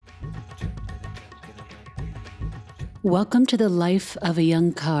Welcome to the life of a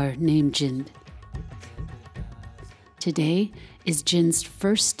young Kaur named Jind. Today is Jind's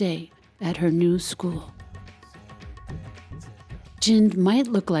first day at her new school. Jind might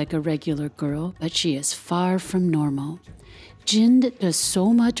look like a regular girl, but she is far from normal. Jind does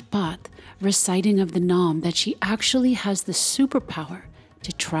so much paath, reciting of the Naam, that she actually has the superpower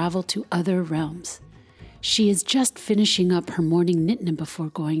to travel to other realms. She is just finishing up her morning nitnem before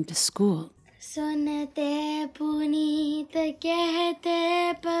going to school. सुनते पुनीत कहते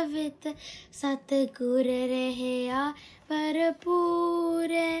पवित्र सतगुर रहया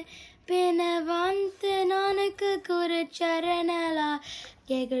भरपूरे बिनवंत नानक गुर चरण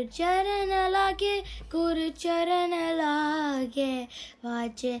लागे गुर चरण लागे गुर चरण लागे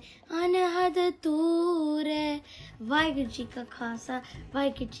वाजे अनहद तूरे वाहिगुरु जी का खालसा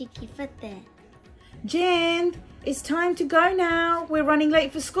वाहिगुरु जी की फतेह. Jind, it's time to go now. We're running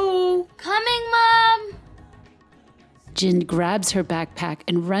late for school. Coming, Mom! Jind grabs her backpack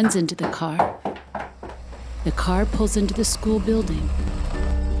and runs into the car. The car pulls into the school building.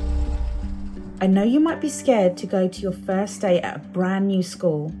 I know you might be scared to go to your first day at a brand new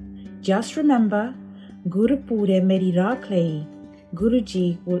school. Just remember, Guru Pure Meri Rakhlei.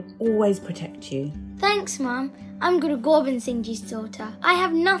 Guruji will always protect you. Thanks, Mom. I'm Guru Gobind Singh Ji's daughter. I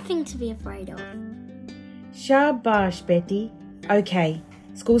have nothing to be afraid of. Shabash, Betty. Okay,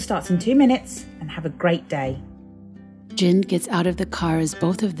 school starts in 2 minutes and have a great day. Jind gets out of the car as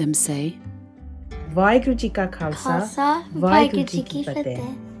both of them say, Vaiguru Ji ka Khalsa, Vaiguru Ji ki Fateh.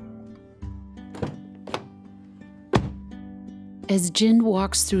 As Jind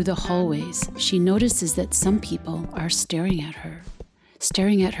walks through the hallways, she notices that some people are staring at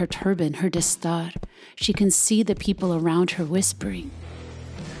her turban, her dastar. She can see the people around her whispering.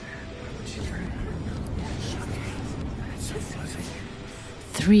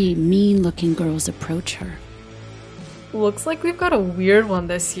 Three mean-looking girls approach her. Looks like we've got a weird one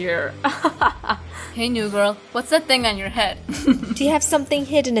this year. Hey, new girl, what's that thing on your head? Do you have something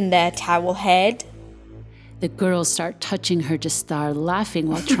hidden in there, towel head? The girls start touching her dastar, laughing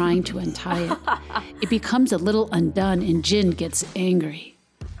while trying to untie it. It becomes a little undone and Jind gets angry.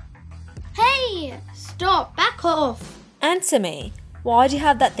 Hey! Stop! Back off! Answer me. Why do you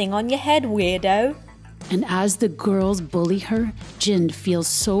have that thing on your head, weirdo? And as the girls bully her, Jind feels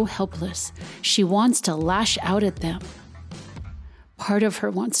so helpless. She wants to lash out at them. Part of her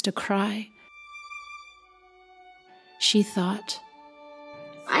wants to cry. She thought,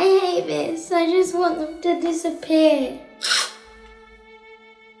 I hate this. I just want them to disappear.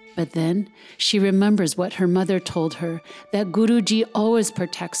 But then she remembers what her mother told her, that Guruji always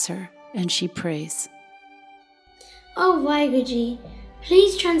protects her, and she prays. Oh, Vaiguruji,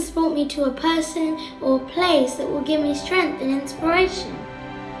 please transport me to a person or place that will give me strength and inspiration.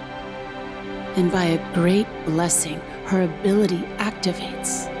 And by a great blessing, her ability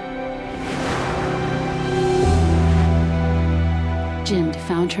activates. Jind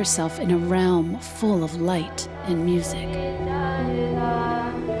found herself in a realm full of light and music.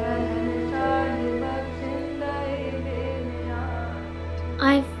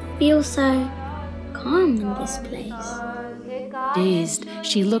 I feel so calm in this place. Dazed,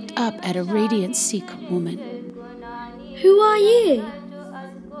 she looked up at a radiant Sikh woman. Who are you?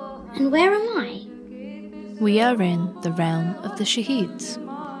 And where am I? We are in the realm of the Shaheeds.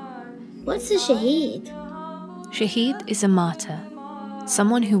 What's a Shaheed? Shaheed is a martyr,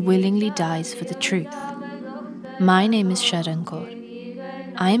 someone who willingly dies for the truth. My name is Sharan Kaur.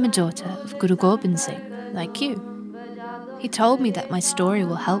 I am a daughter of Guru Gobind Singh, like you. He told me that my story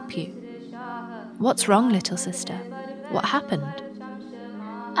will help you. What's wrong, little sister? What happened?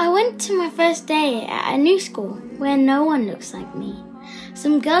 I went to my first day at a new school where no one looks like me.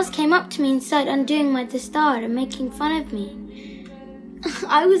 Some girls came up to me and started undoing my dastar and making fun of me.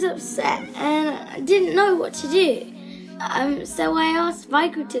 I was upset and I didn't know what to do. So I asked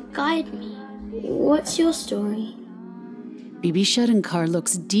Vaiguru to guide me. What's your story? Bibi Sharan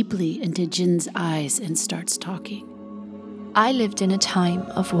looks deeply into Jind's eyes and starts talking. I lived in a time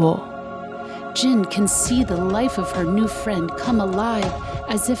of war. Jind can see the life of her new friend come alive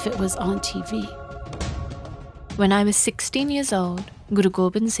as if it was on TV. When I was 16 years old, Guru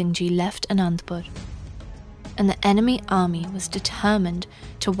Gobind Singh Ji left Anandpur, and the enemy army was determined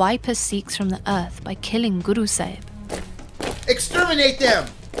to wipe us Sikhs from the earth by killing Guru Sahib. Exterminate them!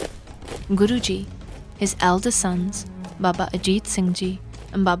 Guruji, his elder sons, Baba Ajit Singh Ji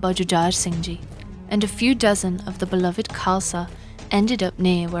and Baba Jujhar Singh Ji, and a few dozen of the beloved Khalsa ended up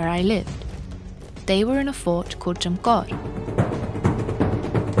near where I lived. They were in a fort called Kaur.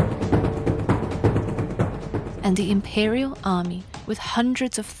 And the imperial army with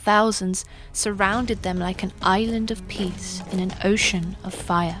hundreds of thousands, surrounded them like an island of peace in an ocean of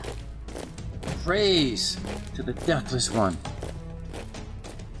fire. Praise to the Deathless One.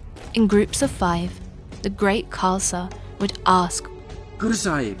 In groups of 5, the great Khalsa would ask, Guru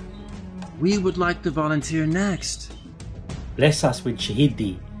Sahib, we would like to volunteer next. Bless us with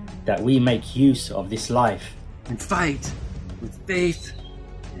Shahidi, that we make use of this life and fight with faith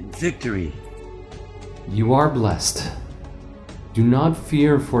and victory. You are blessed. Do not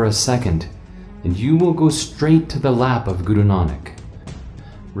fear for a second, and you will go straight to the lap of Guru Nanak.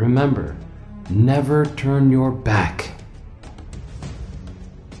 Remember, never turn your back.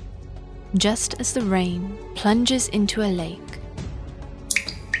 Just as the rain plunges into a lake,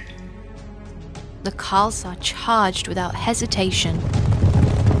 the Khalsa charged without hesitation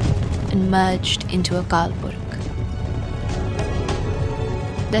and merged into a Galburg.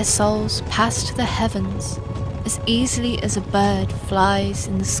 Their souls passed the heavens as easily as a bird flies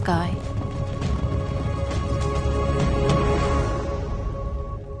in the sky.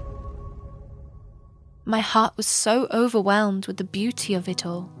 My heart was so overwhelmed with the beauty of it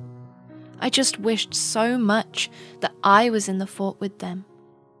all. I just wished so much that I was in the fort with them.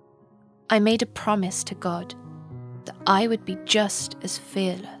 I made a promise to God that I would be just as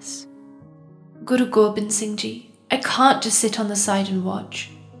fearless. Guru Gobind Singh Ji, I can't just sit on the side and watch.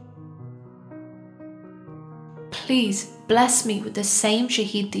 Please bless me with the same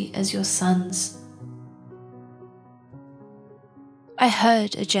Shahidi as your sons. I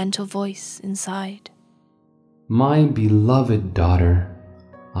heard a gentle voice inside. My beloved daughter,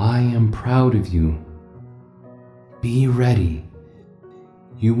 I am proud of you. Be ready.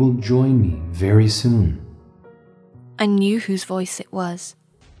 You will join me very soon. I knew whose voice it was.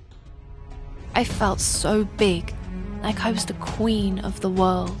 I felt so big, like I was the queen of the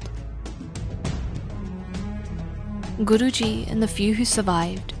world. Guruji and the few who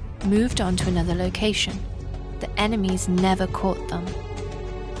survived moved on to another location. The enemies never caught them.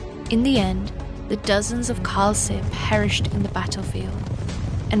 In the end, the dozens of Khalsa perished in the battlefield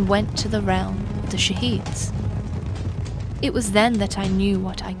and went to the realm of the Shaheeds. It was then that I knew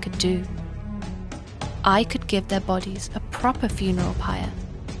what I could do. I could give their bodies a proper funeral pyre.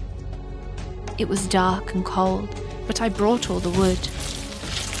 It was dark and cold, but I brought all the wood.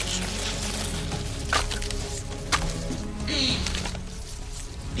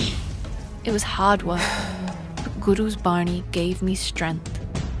 It was hard work, but Guru's Barney gave me strength.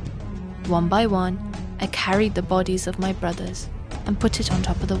 One by one, I carried the bodies of my brothers and put it on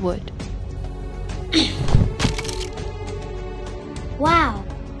top of the wood. Wow,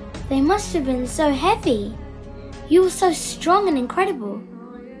 they must have been so heavy. You were so strong and incredible.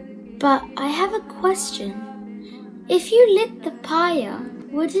 But I have a question. If you lit the pyre,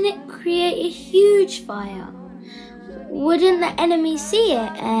 wouldn't it create a huge fire? Wouldn't the enemy see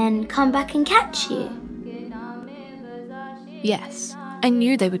it and come back and catch you? Yes, I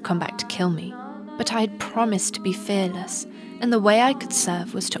knew they would come back to kill me, but I had promised to be fearless, and the way I could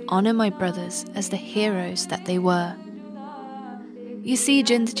serve was to honor my brothers as the heroes that they were. You see,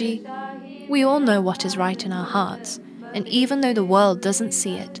 Jindji, we all know what is right in our hearts, and even though the world doesn't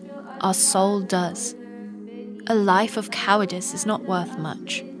see it, our soul does. A life of cowardice is not worth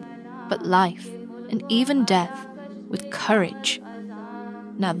much, but life, and even death, with courage,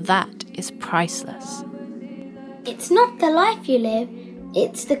 now that is priceless. It's not the life you live,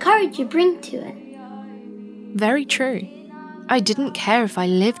 it's the courage you bring to it. Very true. I didn't care if I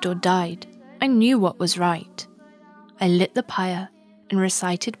lived or died. I knew what was right. I lit the pyre and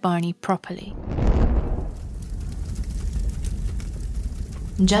recited Barney properly.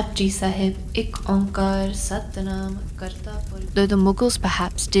 Japji Sahib ik onkar satnam karta pur. Though the Mughals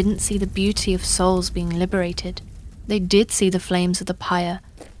perhaps didn't see the beauty of souls being liberated, they did see the flames of the pyre.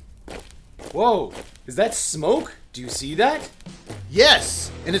 Whoa, is that smoke? Do you see that?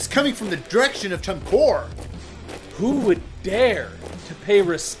 Yes, and it's coming from the direction of Kaur. Who would dare to pay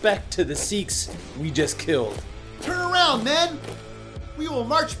respect to the Sikhs we just killed? Turn around, men! We will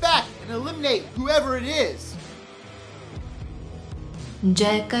march back and eliminate whoever it is.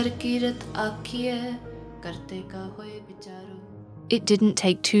 It didn't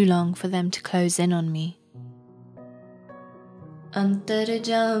take too long for them to close in on me.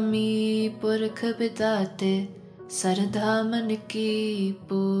 Antarjami purkh bidate sardha man ki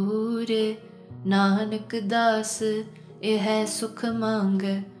pure nanak das eh sukh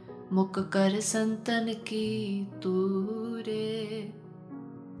mang muk kar santan ki ture.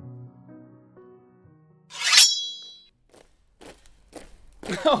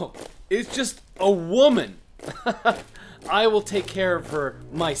 No, it's just a woman. I will take care of her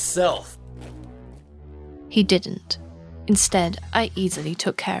myself. He didn't. Instead, I easily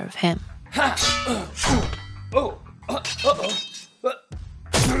took care of him.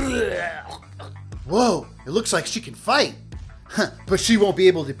 Whoa, it looks like she can fight. But she won't be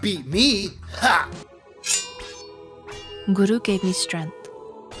able to beat me. Ha! Guru gave me strength.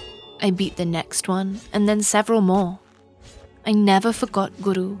 I beat the next one, and then several more. I never forgot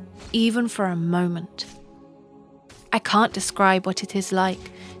Guru, even for a moment. I can't describe what it is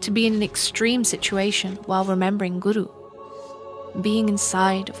like to be in an extreme situation while remembering Guru. Being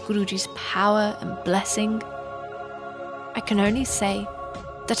inside of Guruji's power and blessing. I can only say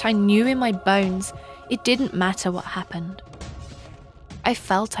that I knew in my bones it didn't matter what happened. I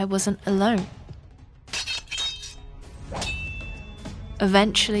felt I wasn't alone.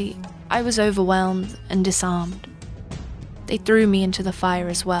 Eventually, I was overwhelmed and disarmed. They threw me into the fire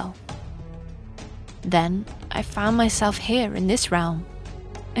as well. Then, I found myself here in this realm,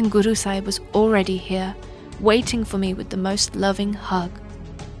 and Guru Sahib was already here, waiting for me with the most loving hug.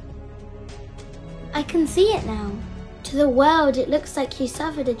 I can see it now. To the world, it looks like you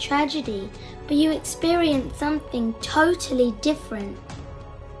suffered a tragedy, but you experienced something totally different.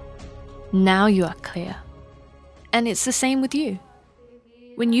 Now you are clear. And it's the same with you.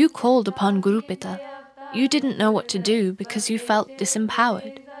 When you called upon Guru Pita, you didn't know what to do because you felt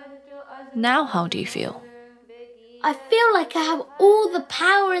disempowered. Now how do you feel? I feel like I have all the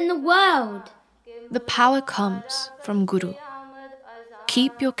power in the world. The power comes from Guru.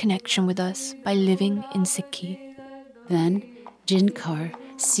 Keep your connection with us by living in Sikhi. Then Jind Kaur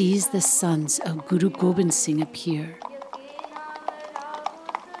sees the sons of Guru Gobind Singh appear.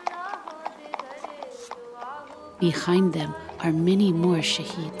 Behind them are many more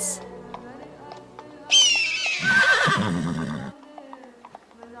shaheeds.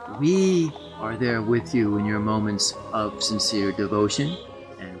 We are there with you in your moments of sincere devotion,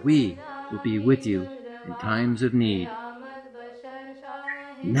 and we will be with you in times of need.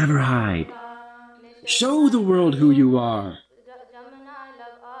 Never hide. Show the world who you are.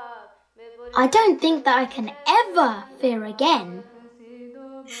 I don't think that I can ever fear again.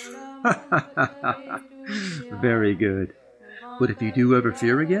 Very good. But if you do ever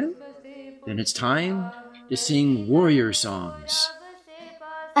fear again, then it's time to sing warrior songs.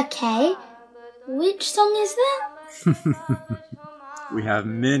 Okay, which song is that? We have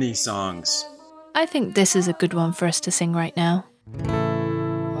many songs. I think this is a good one for us to sing right now.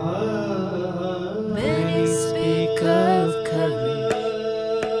 Many speak of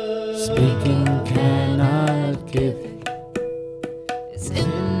courage, speaking cannot give it. It's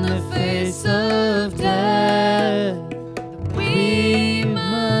in the face of death that we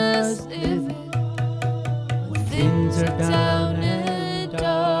must live it. When things are down and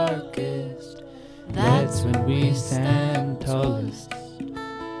darkest, that's when we stand tallest.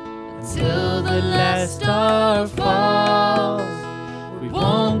 Until the last star falls, we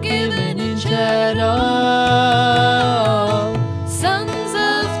won't give an inch at all. Sons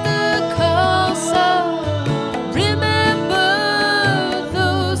of the Kaurs, remember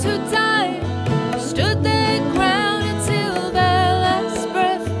those who died, stood their ground until their last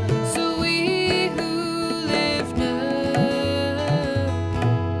breath. So we who live now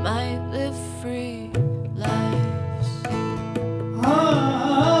might live free lives.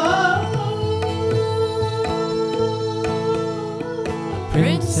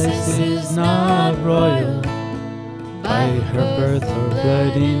 Princess is not royal by her birth or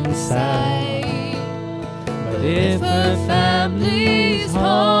blood inside, but if her family's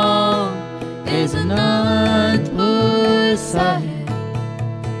home is an unput side,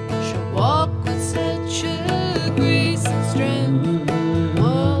 She'll walk with such a grace and strength,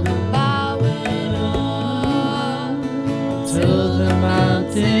 all bowing on till the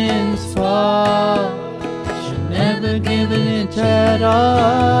mountains fall. She'll never give an inch at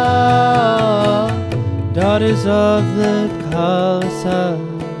all. Daughters of the Kaurs,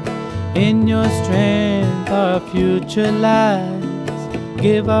 in your strength our future lies.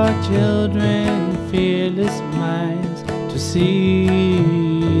 Give our children fearless minds to see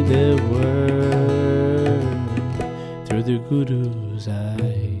the world through the Guru's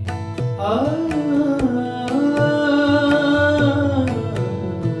eyes.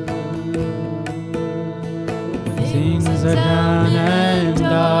 Things are down and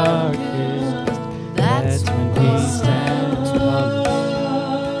darkest, that's when we stand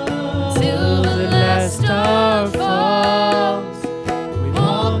tallest. Till the last star falls, we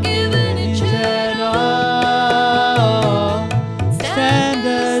won't give an inch at all. Stand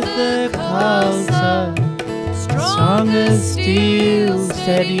as the Kaurs, strong as steel,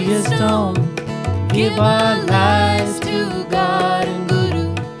 steady as stone. Give our lives to God and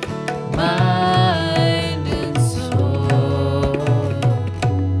Guru, mind and soul.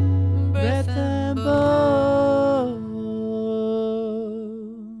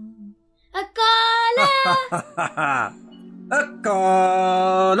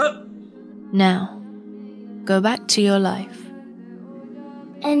 Go back to your life.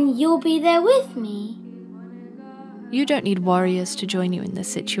 And you'll be there with me? You don't need warriors to join you in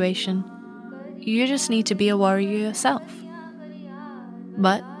this situation. You just need to be a warrior yourself.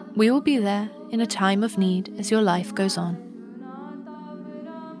 But we will be there in a time of need as your life goes on.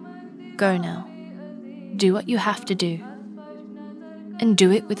 Go now. Do what you have to do. And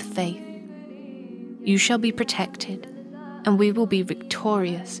do it with faith. You shall be protected, and we will be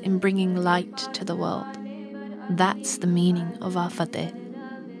victorious in bringing light to the world. That's the meaning of our fateh.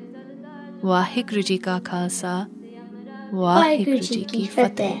 Waheguru Ji Ka Khalsa, Waheguru Ji Ki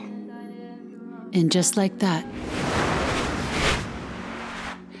Fateh. And just like that,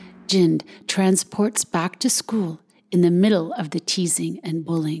 Jind transports back to school in the middle of the teasing and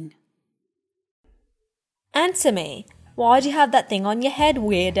bullying. Answer me. Why do you have that thing on your head,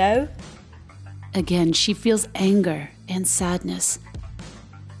 weirdo? Again, she feels anger and sadness.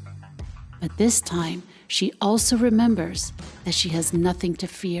 But this time, she also remembers that she has nothing to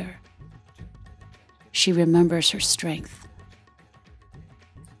fear. She remembers her strength.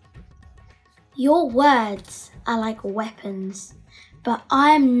 Your words are like weapons, but I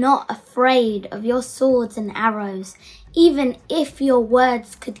am not afraid of your swords and arrows. Even if your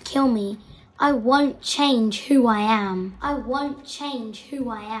words could kill me, I won't change who I am. I won't change who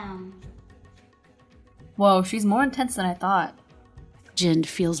I am. Whoa, she's more intense than I thought. Jind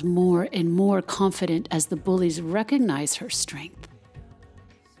feels more and more confident as the bullies recognize her strength.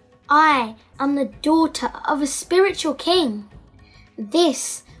 I am the daughter of a spiritual king.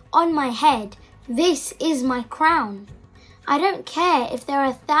 This on my head, this is my crown. I don't care if there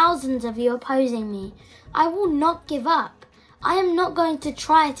are thousands of you opposing me. I will not give up. I am not going to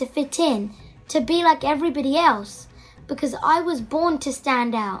try to fit in, to be like everybody else, because I was born to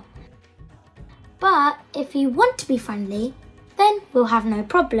stand out. But if you want to be friendly, then we'll have no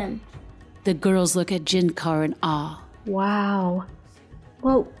problem. The girls look at Jind Kaur in awe. Wow.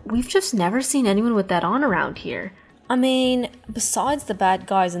 Well, we've just never seen anyone with that on around here. I mean, besides the bad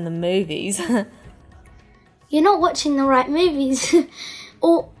guys in the movies. You're not watching the right movies.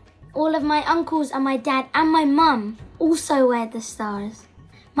 All of my uncles and my dad and my mum also wear the stars.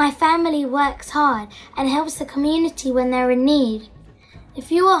 My family works hard and helps the community when they're in need.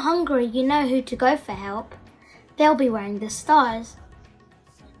 If you are hungry, you know who to go for help. They'll be wearing the stars.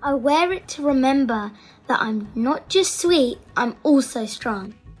 I wear it to remember that I'm not just sweet, I'm also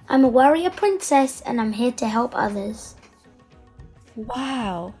strong. I'm a warrior princess and I'm here to help others.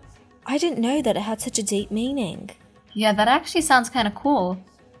 Wow. I didn't know that it had such a deep meaning. Yeah, that actually sounds kind of cool.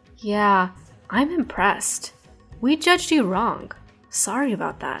 Yeah, I'm impressed. We judged you wrong. Sorry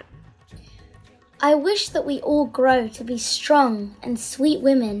about that. I wish that we all grow to be strong and sweet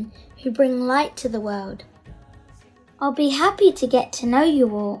women who bring light to the world. I'll be happy to get to know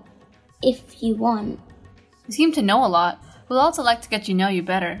you all, if you want. You seem to know a lot. We'll also like to get to know you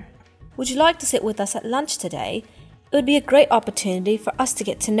better. Would you like to sit with us at lunch today? It would be a great opportunity for us to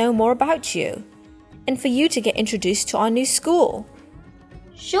get to know more about you, and for you to get introduced to our new school.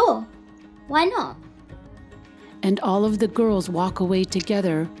 Sure, why not? And all of the girls walk away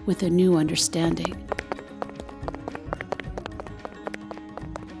together with a new understanding.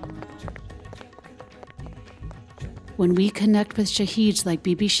 When we connect with Shaheeds like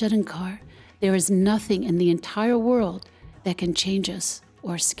Bibi Sharan Kaur, there is nothing in the entire world that can change us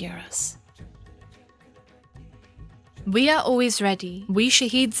or scare us. We are always ready. We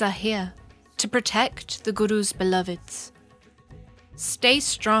Shaheeds are here to protect the Guru's beloveds. Stay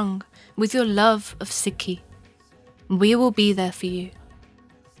strong with your love of Sikhi. We will be there for you.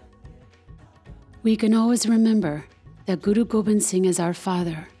 We can always remember that Guru Gobind Singh is our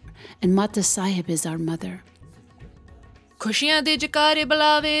father and Mata Sahib is our mother. ਖੁਸ਼ੀਆਂ ਦੇ ਜਕਾਰੇ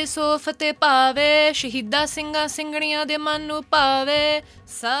ਬੁਲਾਵੇ ਸੋ ਫਤਿਹ ਪਾਵੇ ਸ਼ਹੀਦਾਂ ਸਿੰਘਾਂ ਸਿੰਘਣੀਆਂ ਦੇ ਮਨ ਨੂੰ ਪਾਵੇ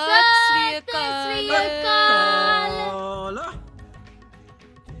ਸਤਿ ਸ੍ਰੀ ਅਕਾਲ